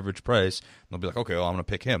below the average price. And they'll be like, okay, well, I'm going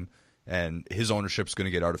to pick him. And his ownership's going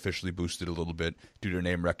to get artificially boosted a little bit due to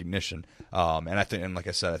name recognition. And like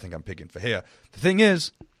I said, I think I'm picking Ferreira. The thing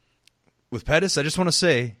is, with Pettis, I just want to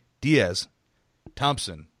say Diaz,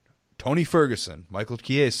 Thompson, Tony Ferguson, Michael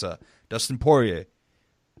Chiesa, Dustin Poirier.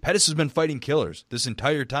 Pettis has been fighting killers this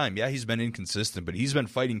entire time. Yeah, he's been inconsistent, but he's been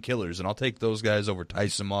fighting killers, and I'll take those guys over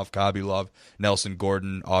Tyson, Khabibulov, Nelson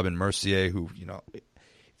Gordon, Aubin Mercier, who,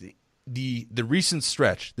 the recent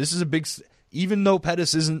stretch. This is a big, even though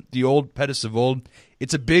Pettis isn't the old Pettis of old,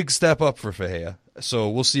 it's a big step up for Ferreira. So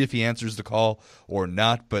we'll see if he answers the call or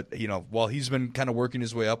not. But, while he's been kind of working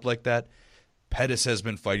his way up like that, Pettis has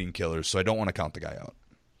been fighting killers, so I don't want to count the guy out.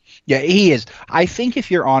 Yeah, he is. I think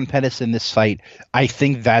if you're on Pettis in this fight, I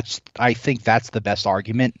think that's the best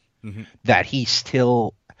argument, that he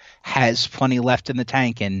still has plenty left in the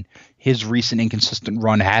tank, and his recent inconsistent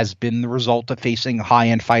run has been the result of facing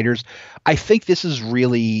high-end fighters. I think this is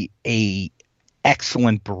really a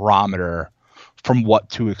excellent barometer from what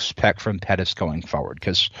to expect from Pettis going forward,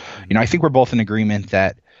 because I think we're both in agreement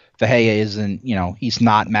that Ferreira isn't, he's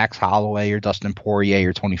not Max Holloway or Dustin Poirier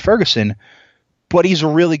or Tony Ferguson, but he's a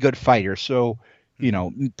really good fighter. So,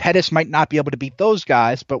 Pettis might not be able to beat those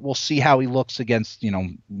guys, but we'll see how he looks against,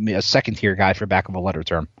 a second-tier guy, for lack of a better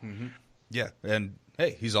term. Mm-hmm. Yeah, and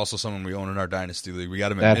hey, he's also someone we own in our Dynasty League. We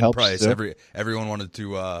got him at mid-price. Everyone wanted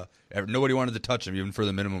to nobody wanted to touch him, even for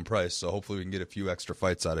the minimum price, so hopefully we can get a few extra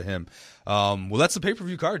fights out of him. Well, that's the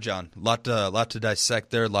pay-per-view card, John. Lot to dissect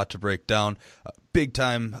there, a lot to break down.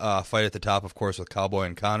 Big-time fight at the top, of course, with Cowboy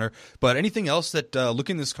and Conor. But anything else that,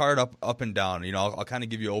 looking this card up and down, I'll kind of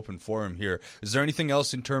give you open forum here. Is there anything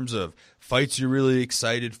else in terms of fights you're really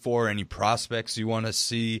excited for, any prospects you want to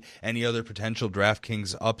see, any other potential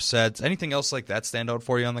DraftKings upsets, anything else like that stand out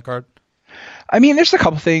for you on the card? I mean, there's a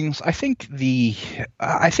couple things. I think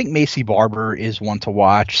Maycee Barber is one to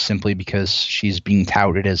watch simply because she's being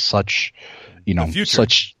touted as such,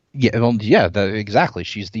 exactly.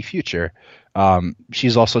 She's the future.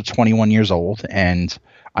 She's also 21 years old, and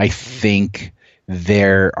I think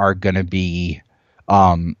there are going to be,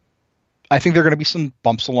 some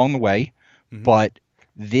bumps along the way, but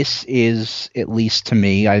this is, at least to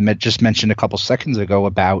me, just mentioned a couple seconds ago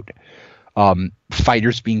about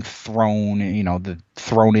fighters being thrown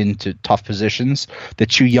into tough positions. The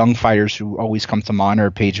two young fighters who always come to mind are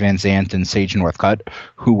Paige Van Zandt and Sage Northcutt,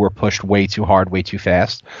 who were pushed way too hard, way too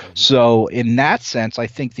fast. So in that sense, I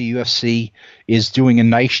think the UFC is doing a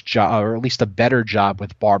nice job, or at least a better job,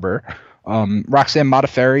 with Barber. Roxanne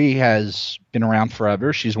Modafferi has been around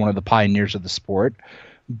forever. She's one of the pioneers of the sport.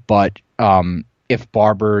 But if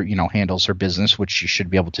Barber, handles her business, which she should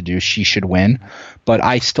be able to do, she should win. But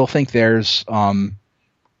I still think there's some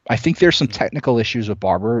technical issues with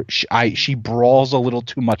Barber. She brawls a little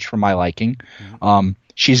too much for my liking.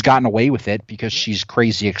 She's gotten away with it because she's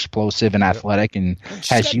crazy explosive and athletic, and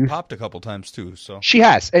she's gotten popped a couple times too. So she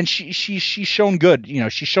has, and she's shown good.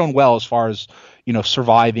 She's shown well as far as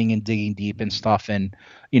surviving and digging deep and stuff. And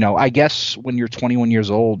I guess when you're 21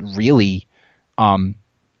 years old, really.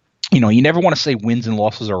 You never want to say wins and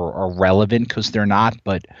losses are relevant, because they're not.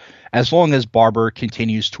 But as long as Barber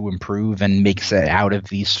continues to improve and makes it out of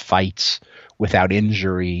these fights without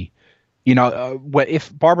injury,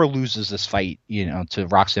 if Barber loses this fight, to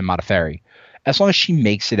Roxanne Modafferi, as long as she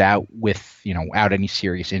makes it out without any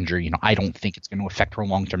serious injury, I don't think it's going to affect her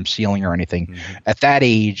long-term ceiling or anything. Mm-hmm. At that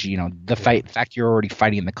age, the fact you're already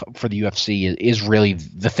fighting for the UFC is really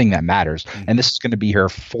the thing that matters. Mm-hmm. And this is going to be her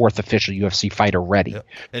 4th official UFC fight already. Yeah.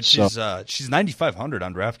 And she's 9,500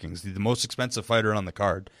 on DraftKings, the most expensive fighter on the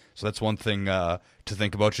card. So that's one thing to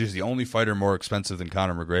think about. She's the only fighter more expensive than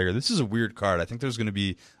Conor McGregor. This is a weird card. I think there's going to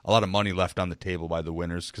be a lot of money left on the table by the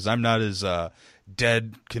winners because I'm not as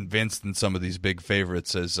dead convinced in some of these big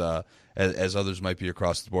favorites as others might be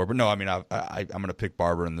across the board. But no, I mean, I'm going to pick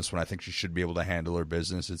Barber in this one. I think she should be able to handle her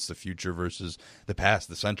business. It's the future versus the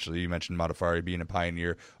past, essentially. You mentioned Modafferi being a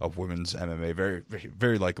pioneer of women's MMA. Very, very,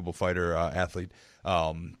 very likable fighter, athlete.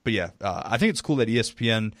 But yeah, I think it's cool that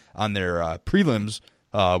ESPN on their prelims,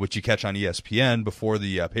 which you catch on ESPN before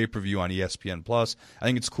the pay-per-view on ESPN Plus. I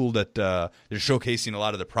think it's cool that they're showcasing a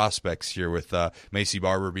lot of the prospects here with Maycee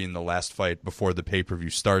Barber being the last fight before the pay-per-view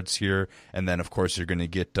starts here. And then, of course, you're going to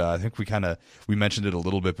get, I think we mentioned it a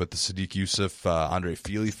little bit, but the Sadiq Youssef, Andre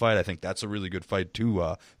Fili fight, I think that's a really good fight too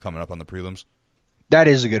coming up on the prelims. That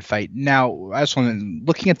is a good fight. Now, I just want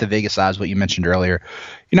looking at the Vegas odds, what you mentioned earlier.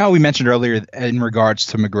 How we mentioned earlier in regards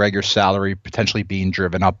to McGregor's salary potentially being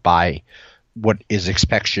driven up by what is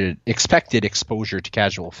expected exposure to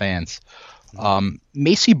casual fans.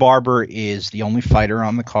 Maycee Barber is the only fighter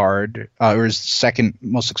on the card, or is the second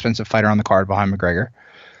most expensive fighter on the card behind McGregor.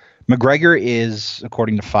 McGregor is,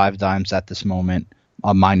 according to 5 Dimes at this moment,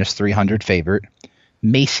 a minus 300 favorite.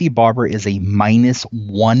 Maycee Barber is a minus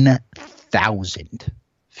 1,000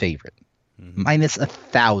 favorite. Mm-hmm. Minus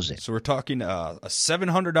 1,000. So we're talking a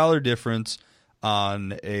 $700 difference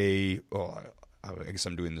on a. I guess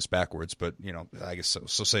I'm doing this backwards, but I guess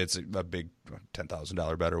so say it's a big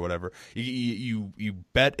 $10,000 bet or whatever. You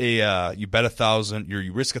bet you bet 1,000,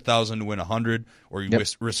 you risk 1,000 to win 100, or you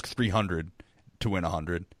risk 300 to win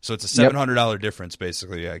 100. So it's a $700 difference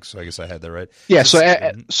basically. So I guess I had that right. Yeah. So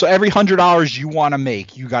every $100 you want to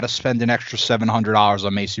make, you got to spend an extra $700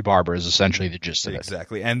 on Maycee Barber. Is essentially the gist of it.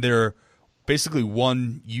 Exactly, and they're basically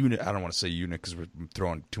one unit. I don't want to say unit because we're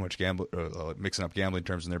throwing too much mixing up gambling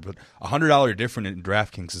terms in there. But $100 different in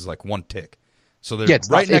DraftKings is like one tick. So they're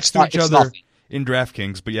right next to each other in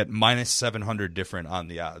DraftKings, but yet minus 700 different on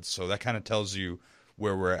the odds. So that kind of tells you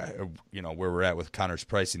where we're at, where we're at with Conor's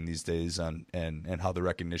pricing these days, and how the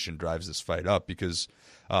recognition drives this fight up. Because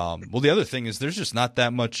the other thing is there's just not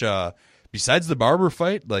that much besides the Barber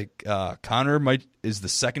fight. Like Conor is the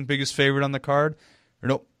second biggest favorite on the card. Or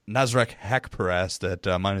no. Nasrat Haqparast at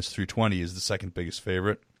minus 320 is the second biggest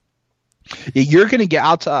favorite. You're going to get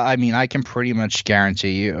out to, I can pretty much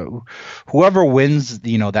guarantee you, whoever wins,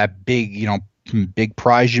 that big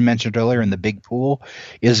prize you mentioned earlier in the big pool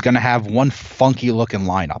is going to have one funky looking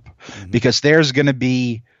lineup. Mm-hmm. Because there's going to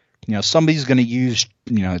be, somebody's going to use,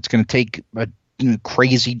 it's going to take a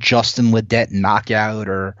crazy Justin Ledet knockout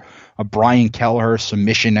or a Brian Kelleher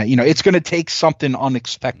submission. It's going to take something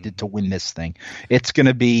unexpected to win this thing. It's going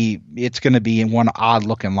to be in one odd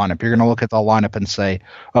looking lineup. You're going to look at the lineup and say,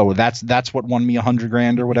 "Oh, that's what won me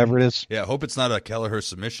 $100,000 or whatever it is." Yeah, I hope it's not a Kelleher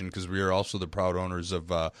submission because we are also the proud owners of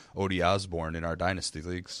Odie Osborne in our dynasty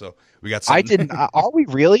league. So we got. I didn't. Are we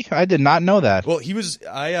really? I did not know that. Well, he was.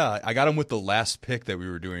 I got him with the last pick that we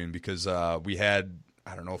were doing because we had,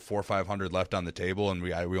 I don't know, 400 or 500 left on the table, and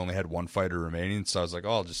we only had one fighter remaining. So I was like,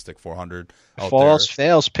 I'll just stick 400 out if all else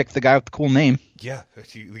fails, pick the guy with the cool name. Yeah,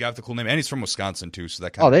 the guy with the cool name, and he's from Wisconsin too. So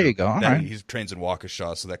that kind of there you go. All right. He trains in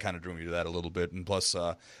Waukesha, so that kind of drew me to that a little bit. And plus,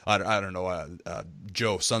 I don't know,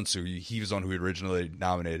 Joe Sun Tzu, he was the one who originally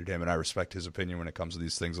nominated him, and I respect his opinion when it comes to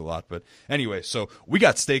these things a lot. But anyway, so we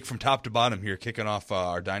got steak from top to bottom here, kicking off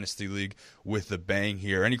our dynasty league with a bang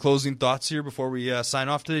here. Any closing thoughts here before we sign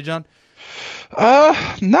off today, John?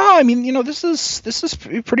 No, this is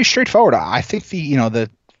pretty straightforward. I think the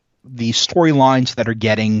storylines that are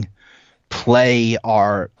getting play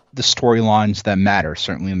are the storylines that matter.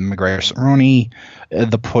 Certainly McGregor-Cerrone,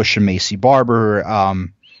 the push of Maycee Barber.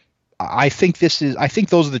 I think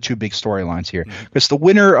those are the two big storylines here. Because the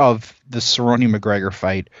winner of the Cerrone-McGregor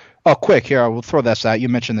fight. Oh, quick here, we'll throw this out. You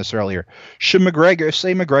mentioned this earlier. Should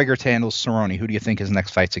McGregor handles Cerrone, who do you think his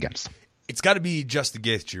next fight's against? It's got to be Justin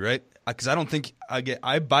Gaethje, right? Because I don't think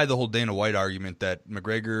I buy the whole Dana White argument that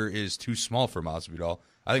McGregor is too small for Masvidal.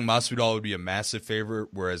 I think Masvidal would be a massive favorite,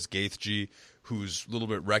 whereas Gaethje, who's a little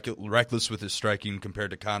bit reckless with his striking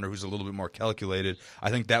compared to Conor, who's a little bit more calculated,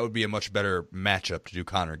 I think that would be a much better matchup to do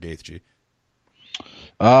Conor Gaethje.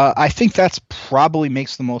 I think that's probably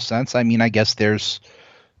makes the most sense. I guess there's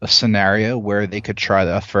a scenario where they could try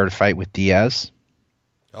the third fight with Diaz.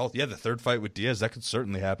 Oh yeah, the third fight with Diaz, that could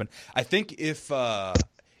certainly happen. I think if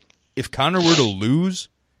Conor were to lose,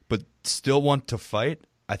 but still want to fight,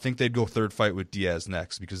 I think they'd go third fight with Diaz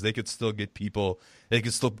next, because they could still get people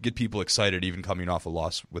excited even coming off a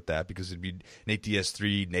loss with that, because it'd be Nate Diaz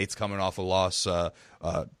 3, Nate's coming off a loss,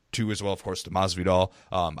 2 as well, of course, to Masvidal.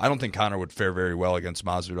 I don't think Conor would fare very well against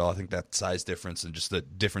Masvidal. I think that size difference and just the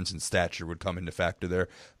difference in stature would come into factor there.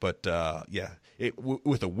 But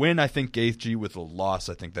with a win, I think Gaethje. With a loss,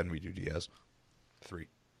 I think then we do Diaz 3.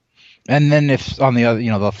 And then if on the other,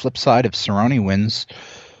 the flip side, if Cerrone wins,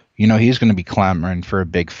 he's going to be clamoring for a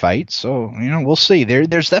big fight. So, we'll see.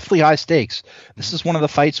 There's definitely high stakes. This is one of the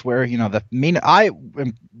fights where, I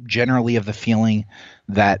am generally of the feeling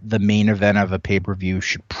that the main event of a pay-per-view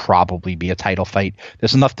should probably be a title fight.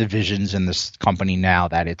 There's enough divisions in this company now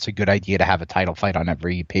that it's a good idea to have a title fight on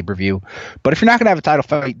every pay-per-view. But if you're not going to have a title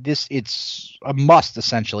fight, it's a must,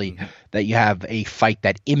 essentially, that you have a fight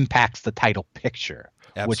that impacts the title picture.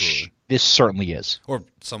 Absolutely. Which this certainly is. Or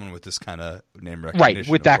someone with this kind of name recognition. Right,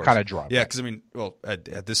 with that kind of draw. Yeah, because,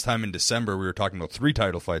 at this time in December, we were talking about 3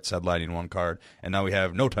 title fights headlining one card, and now we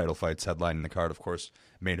have no title fights headlining the card. Of course,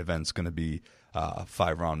 main event's going to be a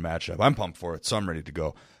 5-round matchup. I'm pumped for it, so I'm ready to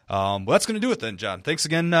go. Well, that's going to do it then, John. Thanks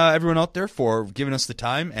again, everyone out there, for giving us the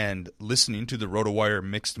time and listening to the RotoWire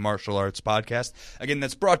Mixed Martial Arts podcast. Again,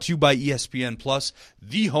 that's brought to you by ESPN Plus,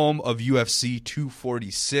 the home of UFC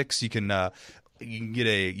 246. You can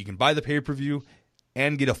buy the pay-per-view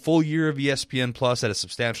and get a full year of ESPN Plus at a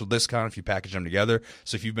substantial discount if you package them together.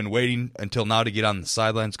 So if you've been waiting until now to get on the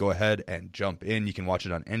sidelines, go ahead and jump in. You can watch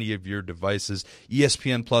it on any of your devices.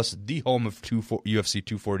 ESPN Plus, the home of UFC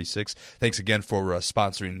 246. Thanks again for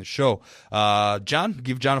sponsoring the show. John,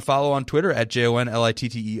 give John a follow on Twitter at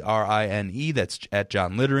JONLITTERINE. That's at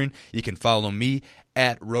John Littering. You can follow me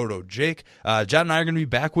at RotoJake. John and I are going to be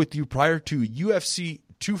back with you prior to UFC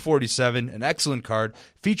 247, an excellent card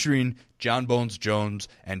featuring John Bones Jones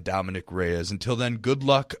and Dominic Reyes. Until then, good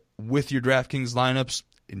luck with your DraftKings lineups.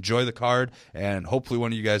 Enjoy the card, and hopefully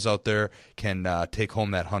one of you guys out there can take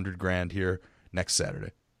home that $100,000 here next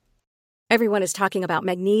Saturday. Everyone is talking about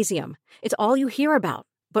magnesium. It's all you hear about.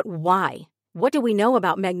 But why? What do we know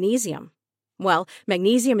about magnesium? Well,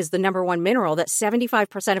 magnesium is the #1 mineral that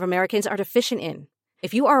 75% of Americans are deficient in.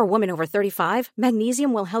 If you are a woman over 35,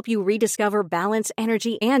 magnesium will help you rediscover balance,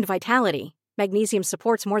 energy, and vitality. Magnesium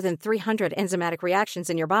supports more than 300 enzymatic reactions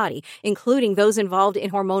in your body, including those involved in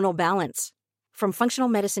hormonal balance. From functional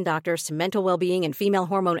medicine doctors to mental well-being and female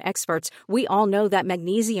hormone experts, we all know that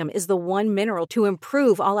magnesium is the one mineral to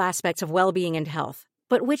improve all aspects of well-being and health.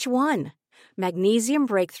 But which one? Magnesium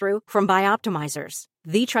Breakthrough from Bioptimizers,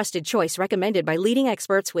 the trusted choice recommended by leading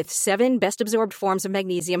experts with 7 best-absorbed forms of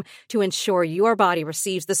magnesium to ensure your body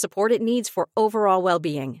receives the support it needs for overall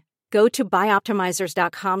well-being. Go to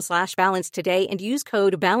bioptimizers.com/balance today and use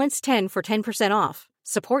code BALANCE10 for 10% off.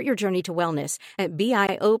 Support your journey to wellness at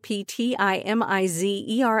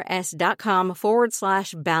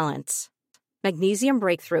bioptimizers.com/balance. Magnesium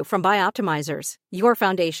Breakthrough from Bioptimizers, your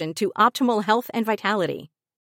foundation to optimal health and vitality.